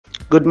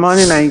Good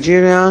morning,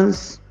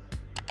 Nigerians.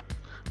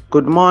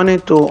 Good morning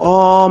to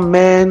all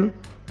men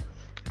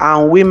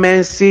and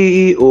women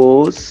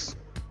CEOs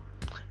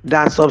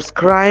that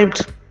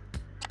subscribed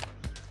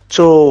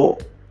to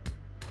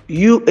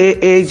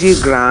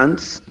UAAG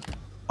grants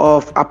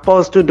of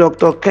Apostle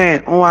Dr.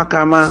 Ken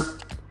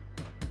Nwakama.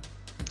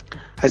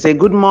 I say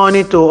good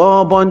morning to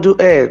all bundle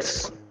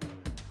heads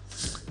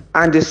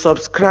and the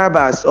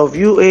subscribers of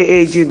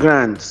UAAG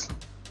grants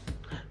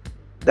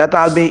that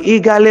have been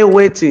eagerly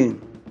waiting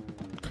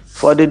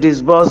for the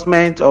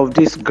disbursement of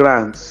these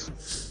grants.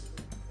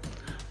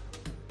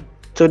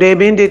 Today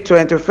being the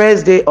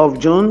 21st day of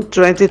June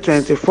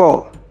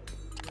 2024,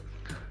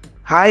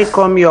 I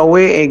come your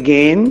way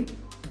again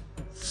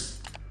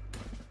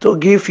to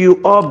give you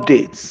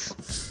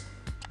updates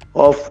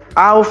of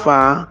how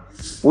far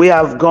we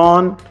have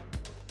gone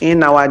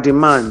in our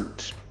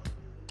demand.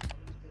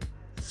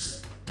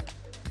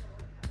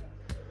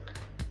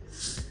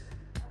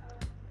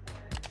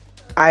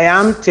 I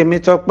am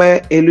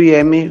Temitope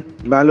Eluyemi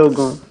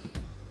Balogun.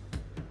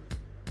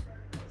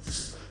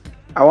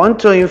 I want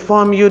to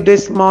inform you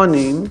this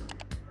morning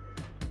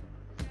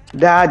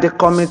that the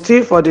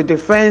Committee for the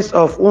Defense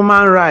of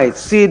Human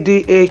Rights,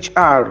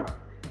 CDHR,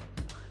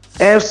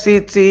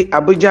 FCT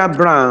Abuja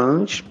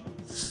branch,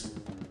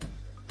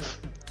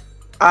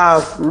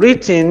 have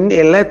written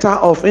a letter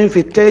of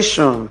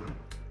invitation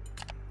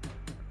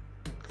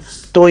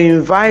to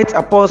invite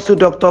Apostle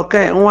Dr.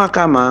 Ken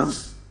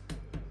Nwakama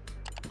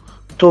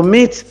to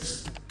meet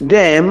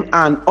them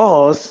and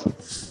us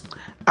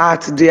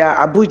at their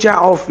Abuja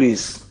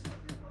office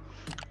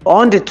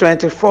on the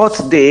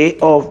 24th day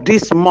of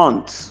this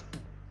month.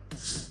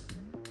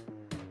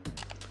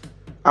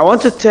 I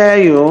want to tell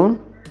you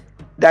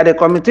that the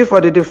Committee for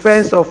the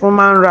Defense of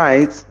Human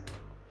Rights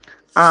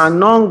are a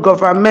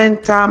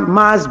non-governmental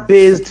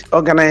mass-based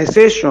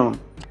organization.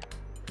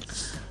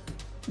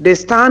 They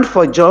stand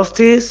for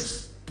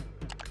justice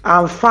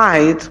and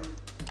fight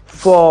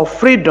for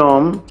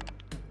freedom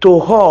to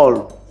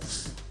all,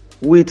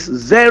 with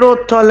zero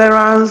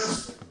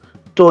tolerance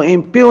to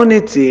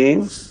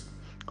impunity,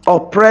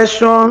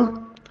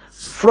 oppression,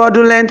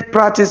 fraudulent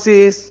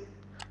practices,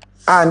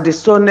 and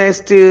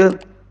dishonesty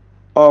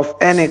of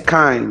any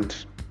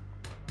kind.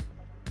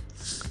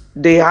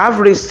 They have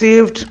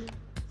received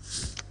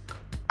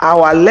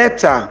our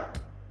letter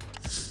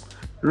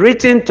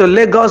written to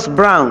Lagos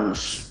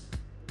branch,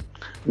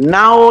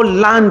 now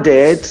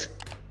landed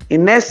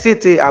in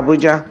Efcc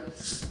Abuja,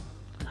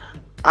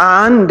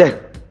 and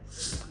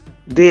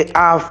they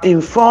have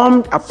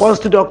informed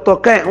Apostle Dr.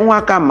 Ken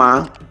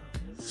Nwakama,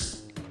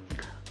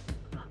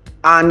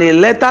 and a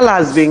letter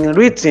has been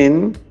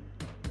written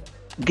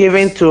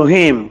given to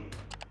him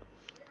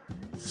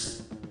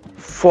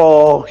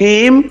for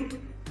him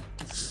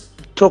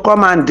to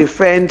come and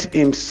defend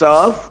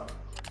himself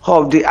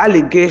of the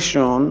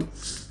allegation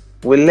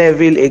we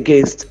level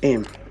against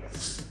him.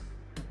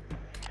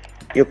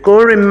 You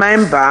could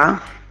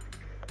remember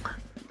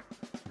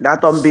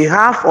that on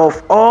behalf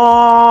of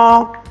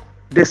all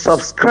the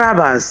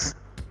subscribers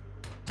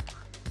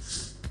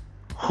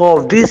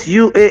of this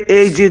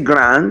UAAG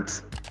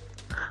grant,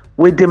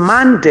 we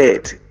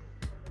demanded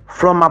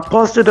from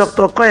Apostle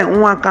Dr. Ken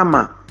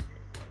Nwakama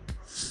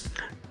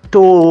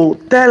to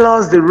tell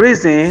us the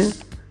reason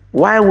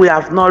why we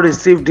have not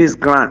received these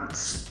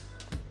grants.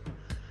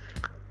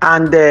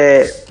 And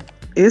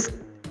is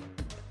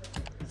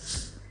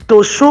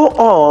to show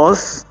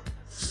us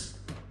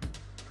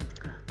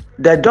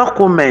the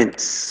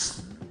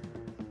documents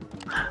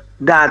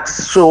that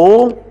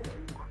show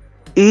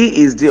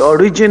he is the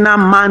original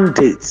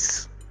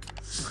mandate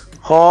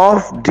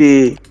of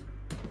the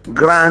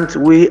grant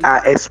we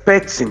are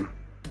expecting,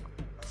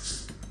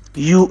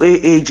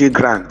 UAAG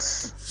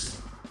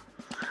grants.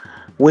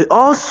 We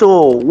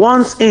also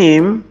want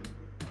him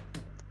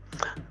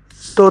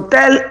to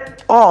tell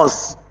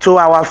us to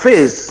our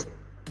face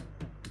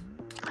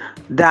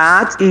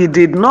that he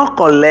did not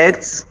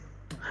collect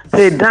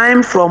a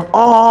dime from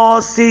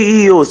all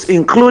CEOs,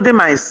 including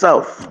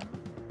myself,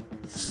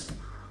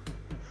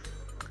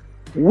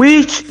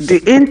 which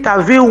the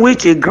interview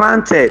which he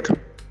granted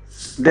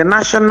the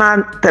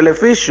national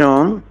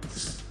television,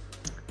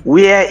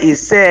 where he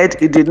said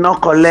he did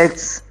not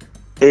collect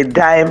a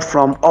dime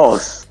from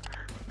us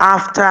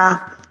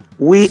after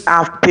we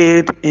have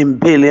paid in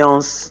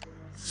billions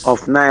of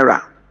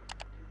naira.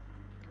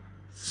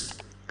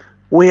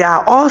 We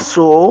are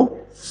also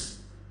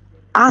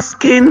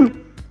asking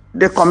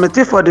the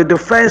Committee for the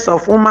Defense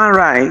of Human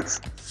Rights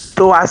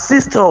to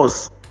assist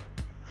us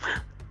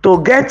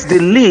to get the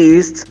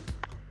list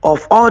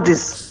of all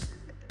these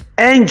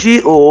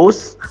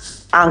NGOs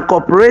and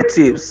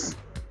cooperatives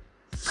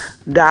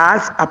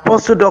that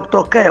Apostle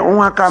Dr. Ken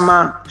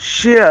Nwakama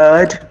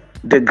shared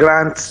the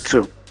grants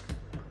to.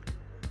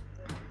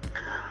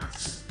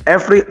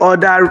 Every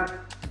other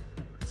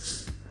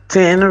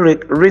thing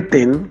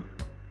written,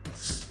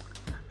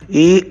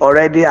 he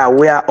already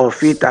aware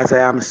of it as I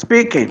am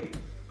speaking.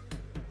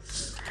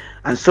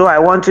 And so I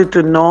want you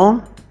to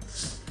know,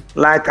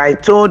 like I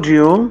told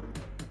you,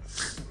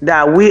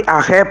 that we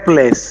are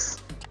helpless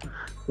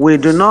we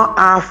do not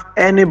have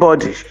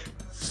anybody.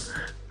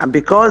 And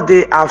because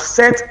they have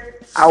set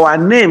our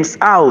names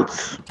out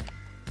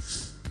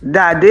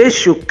that they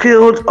should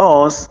kill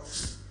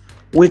us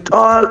with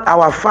all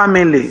our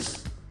family.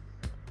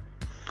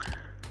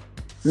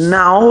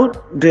 Now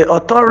the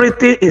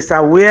authority is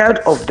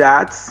aware of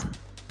that,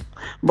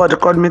 but the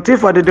Committee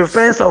for the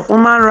Defense of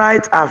Human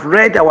Rights have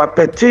read our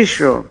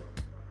petition,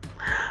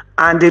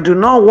 and they do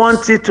not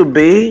want it to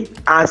be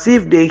as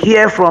if they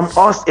hear from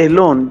us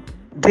alone.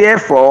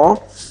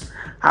 Therefore,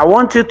 I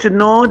want you to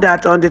know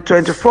that on the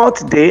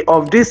 24th day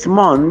of this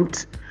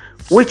month,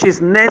 which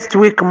is next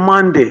week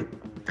Monday,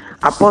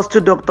 Apostle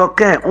Dr.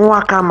 Ken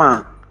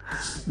Nwakama,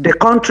 the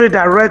country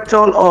director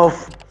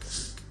of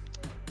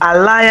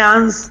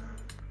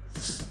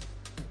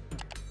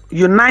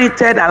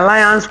United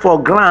Alliance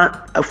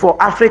for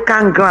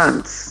African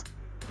Grants,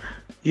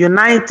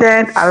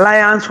 United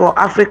Alliance for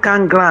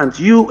African Grants,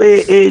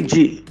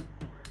 UAAG,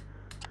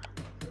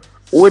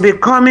 will be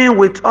coming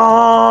with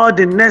all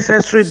the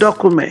necessary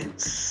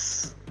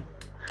documents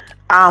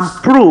and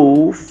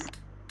proof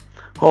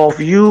of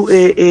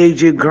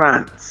UAAG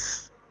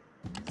grants.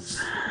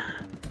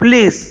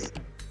 Please,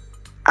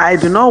 I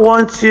do not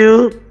want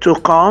you to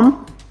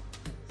come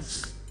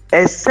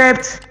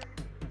except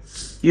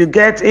you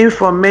get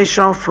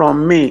information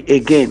from me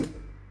again.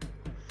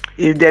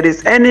 If there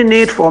is any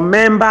need for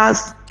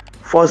members,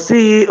 for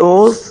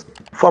CEOs,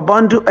 for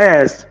bundle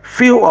heirs,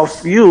 few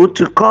of you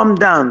to come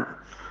down,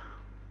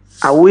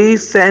 I will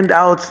send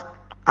out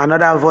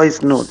another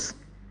voice note.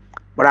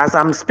 But as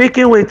I'm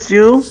speaking with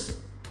you,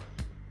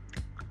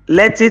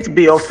 let it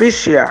be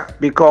official,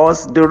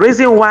 because the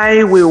reason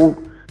why we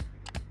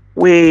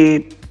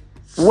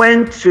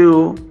went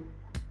to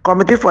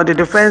Committee for the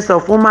Defense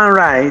of Human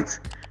Rights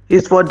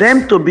is for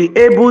them to be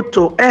able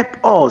to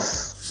help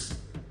us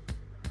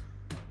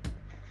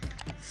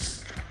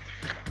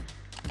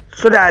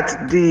so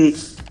that the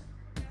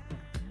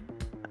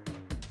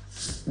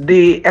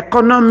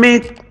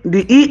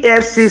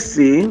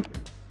EFCC,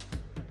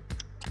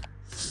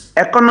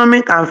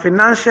 Economic and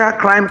Financial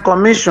Crime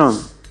Commission,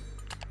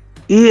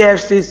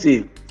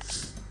 EFCC,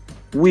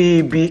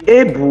 will be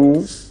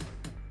able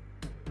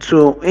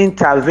to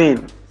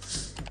intervene.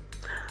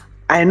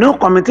 I know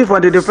Committee for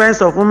the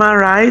Defense of Human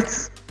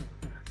Rights.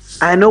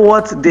 I know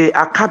what they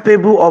are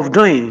capable of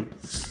doing.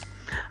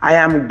 I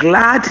am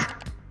glad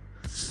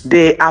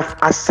they have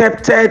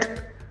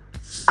accepted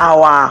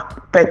our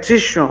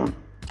petition.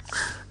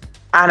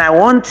 And I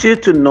want you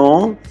to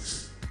know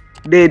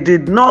they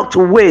did not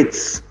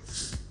wait.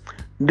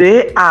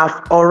 They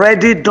have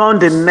already done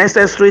the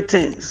necessary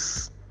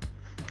things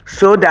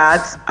so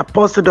that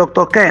Apostle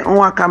Dr. Ken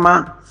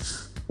Nwakama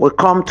will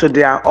come to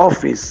their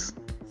office.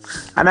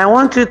 And I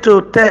want to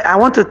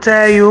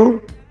tell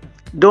you,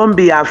 don't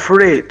be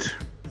afraid.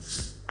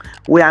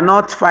 We are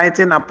not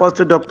fighting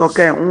Apostle Dr.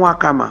 Ken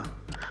Nwakama.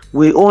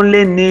 We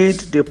only need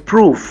the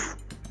proof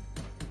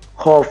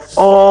of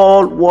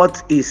all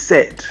what he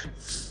said.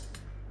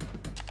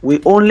 We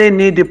only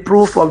need the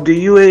proof of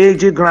the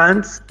UAAG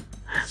grants.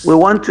 We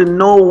want to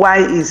know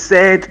why he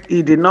said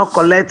he did not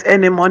collect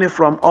any money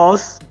from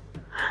us.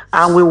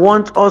 And we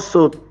want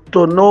also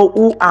to know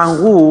who and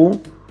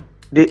who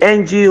the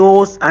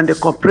NGOs and the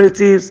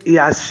cooperatives he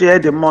has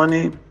shared the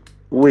money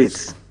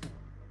with.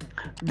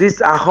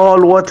 These are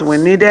all what we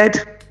needed,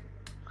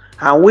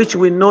 and which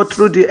we know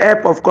through the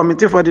help of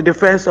Committee for the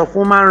Defense of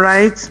Human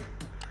Rights,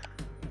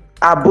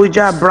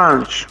 Abuja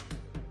branch.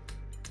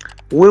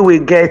 We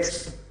will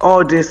get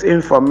all this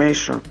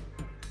information.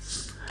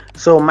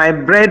 So my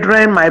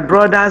brethren, my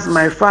brothers,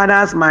 my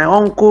fathers, my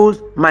uncles,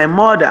 my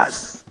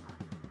mothers,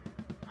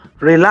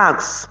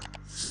 relax.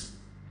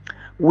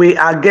 We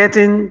are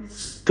getting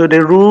to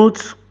the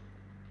root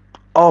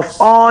of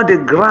all the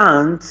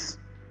grants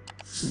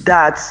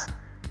that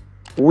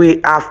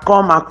we have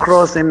come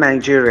across in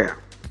Nigeria.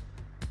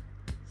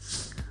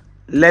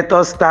 Let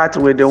us start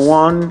with the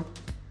one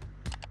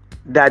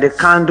that the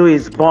candle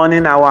is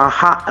burning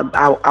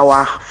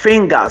our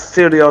fingers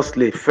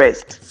seriously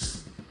first.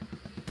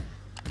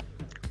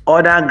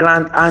 Other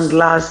grant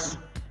handlers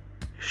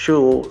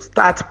should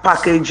start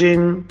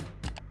packaging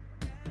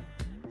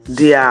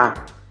their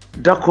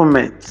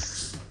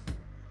documents.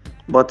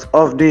 But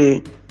of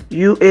the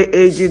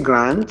UAAG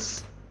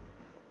grants,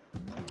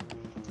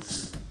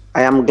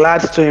 I am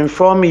glad to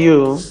inform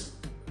you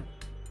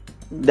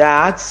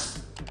that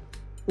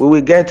we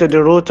will get to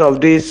the root of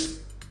this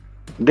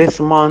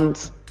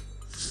month,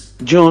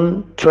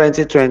 June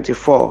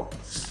 2024.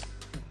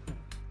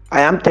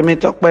 I am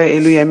Temitope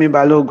Eluyemi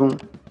Balogun.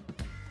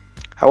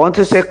 I want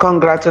to say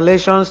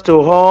congratulations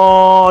to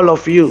all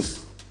of you,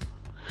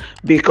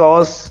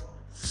 because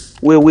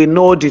we will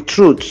know the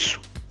truth,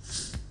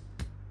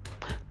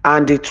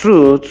 and the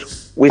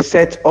truth will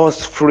set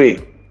us free.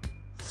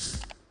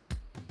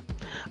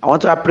 I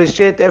want to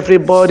appreciate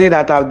everybody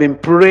that have been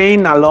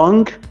praying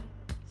along.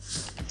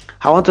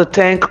 I want to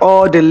thank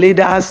all the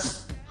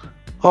leaders,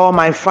 all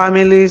my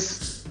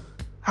families.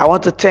 I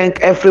want to thank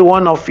every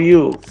one of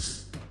you.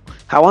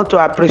 I want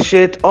to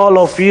appreciate all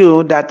of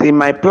you that in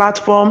my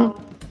platform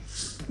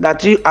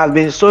that you have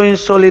been showing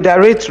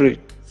solidarity.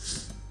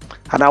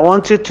 And I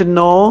want you to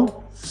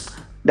know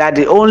that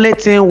the only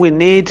thing we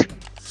need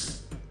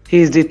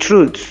is the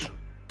truth.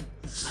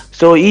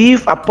 So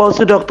if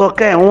Apostle Dr.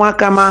 Ken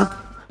Nwakama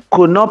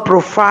could not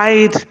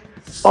provide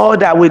all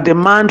that we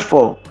demand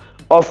for,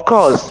 of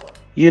course,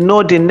 you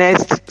know the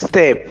next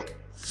step.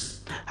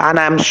 And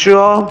I'm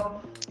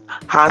sure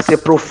as a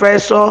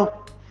professor,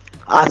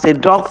 as a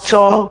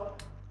doctor,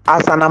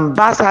 as an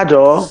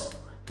ambassador,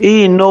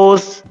 he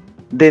knows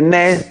the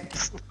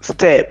next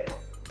step.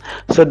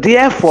 So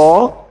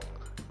therefore,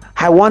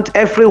 I want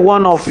every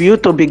one of you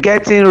to be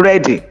getting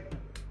ready.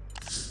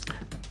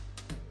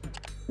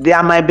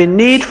 There might be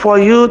need for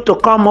you to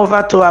come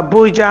over to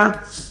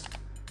Abuja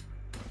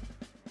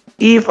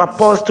if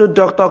Apostle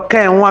Dr.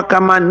 Ken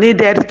Nwakama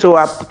needed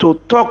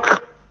to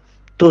talk,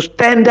 to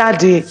tender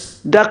the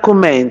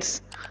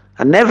documents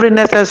and every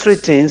necessary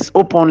things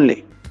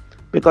openly,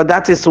 because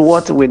that is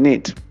what we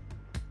need.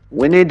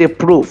 We need the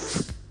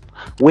proof.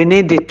 We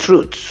need the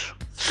truth.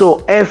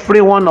 So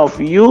every one of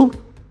you,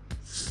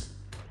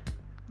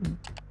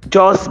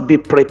 just be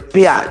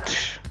prepared.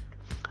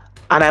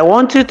 And I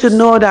want you to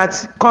know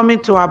that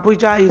coming to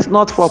Abuja is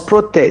not for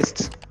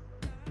protest.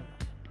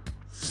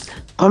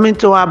 Coming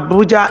to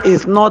Abuja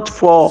is not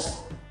for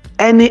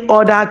any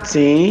other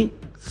thing,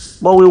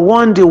 but we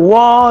want the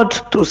world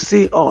to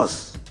see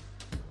us.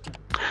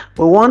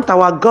 We want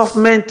our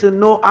government to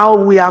know how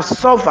we have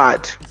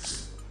suffered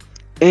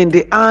in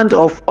the hand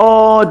of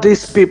all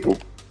these people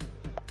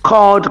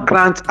called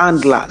grant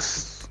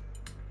handlers.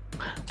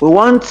 We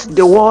want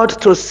the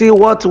world to see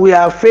what we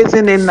are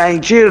facing in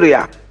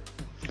Nigeria.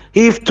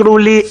 If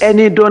truly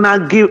any donor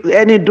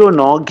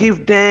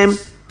give them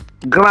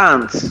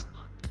grants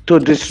to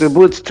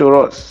distribute to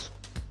us.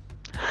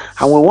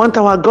 And we want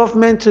our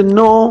government to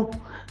know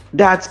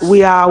that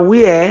we are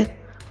aware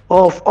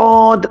of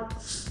all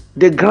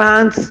the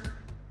grants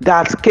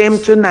that came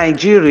to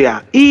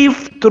Nigeria,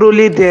 if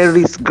truly there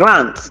is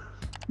grants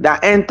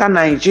that enter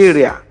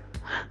Nigeria.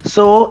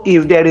 So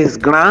if there is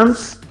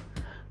grants,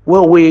 we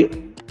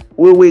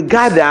will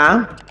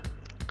gather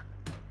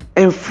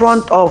in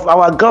front of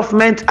our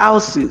government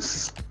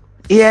houses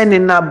here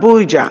in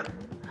Abuja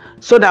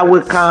so that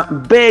we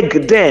can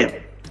beg them,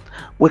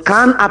 we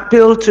can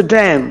appeal to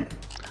them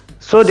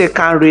so they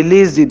can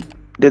release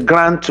the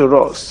grant to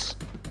us.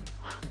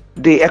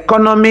 The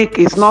economic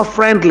is not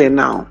friendly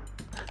now.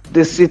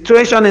 The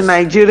situation in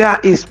Nigeria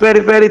is very,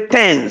 very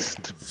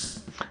tensed.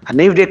 And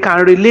if they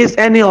can release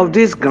any of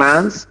these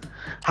grants,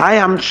 I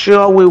am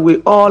sure we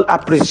will all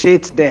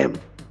appreciate them.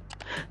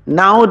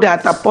 Now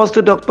that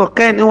Apostle Dr.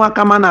 Ken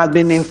Nwakama has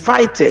been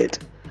invited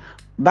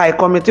by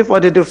Committee for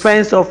the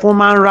Defense of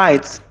Human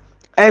Rights,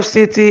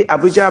 FCT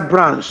Abuja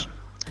branch,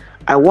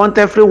 I want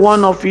every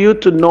one of you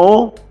to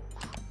know,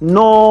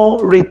 no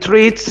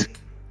retreat,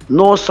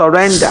 no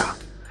surrender.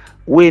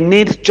 We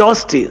need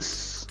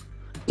justice.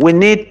 We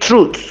need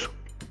truth.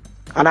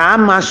 And I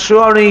am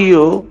assuring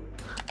you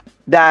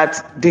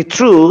that the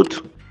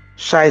truth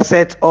shall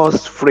set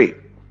us free.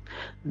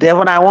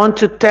 Therefore, I want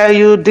to tell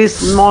you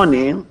this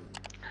morning,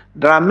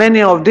 there are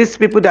many of these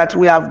people that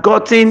we have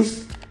gotten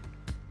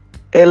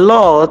a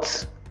lot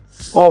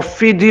of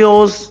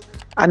videos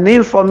and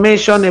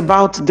information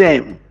about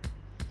them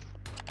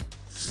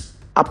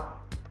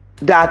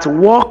that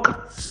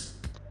work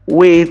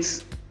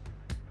with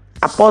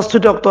Apostle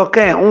Dr.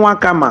 Ken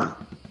Nwakama.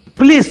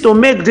 Please, to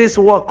make this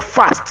work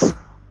fast,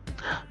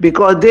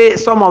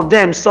 because some of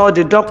them saw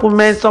the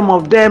document, some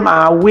of them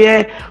are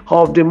aware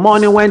of the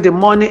money when the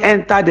money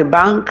entered the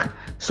bank.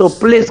 So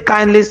please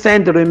kindly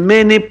send the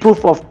remaining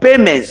proof of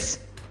payments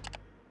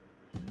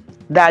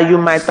that you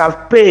might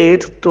have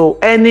paid to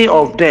any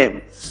of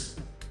them,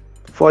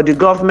 for the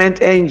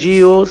government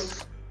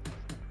NGOs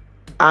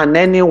and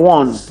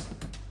anyone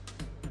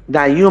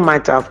that you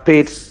might have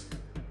paid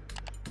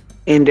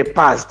in the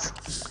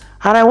past.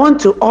 And I want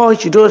to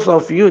urge those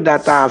of you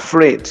that are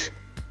afraid.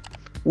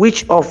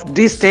 Which of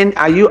these things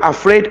are you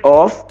afraid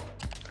of?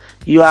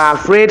 You are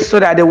afraid so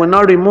that they will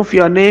not remove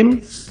your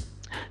name.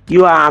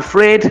 You are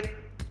afraid.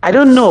 I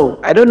don't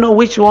know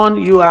which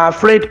one you are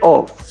afraid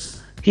of.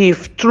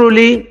 If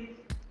truly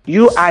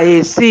you are a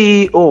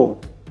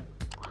CEO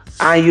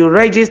and you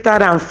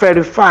registered and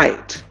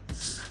verified,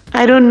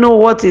 I don't know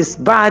what is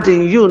bad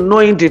in you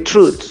knowing the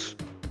truth.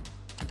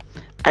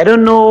 I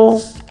don't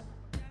know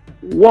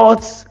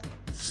what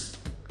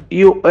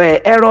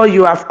error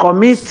you have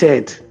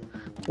committed,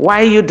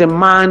 why you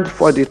demand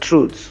for the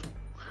truth.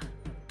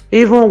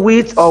 Even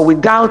with or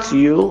without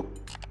you,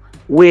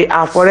 we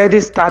have already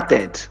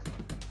started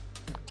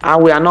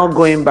and we are not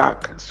going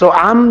back. So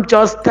I'm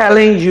just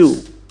telling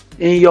you,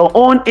 in your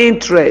own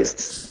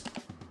interests,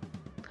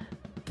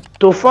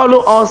 to follow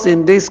us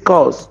in this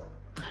cause,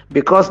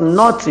 because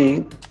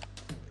nothing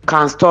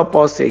can stop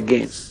us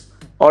again.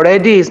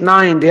 Already is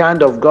now in the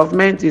hand of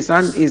government, is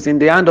in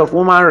the hand of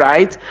human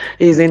rights,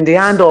 is in the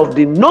hand of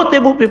the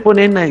notable people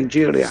in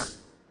Nigeria.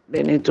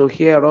 They need to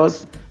hear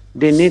us.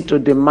 They need to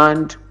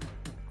demand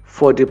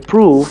for the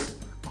proof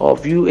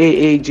of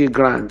UAAG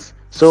grants.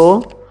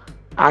 So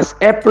As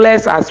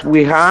helpless as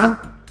we are,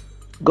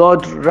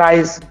 God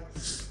rise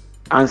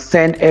and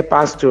send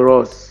helpers to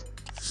us.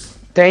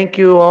 Thank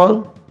you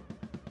all.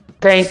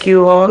 Thank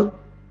you all.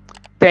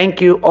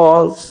 Thank you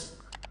all.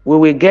 We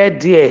will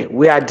get there.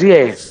 We are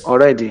there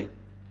already.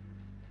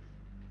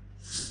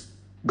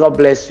 God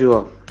bless you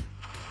all.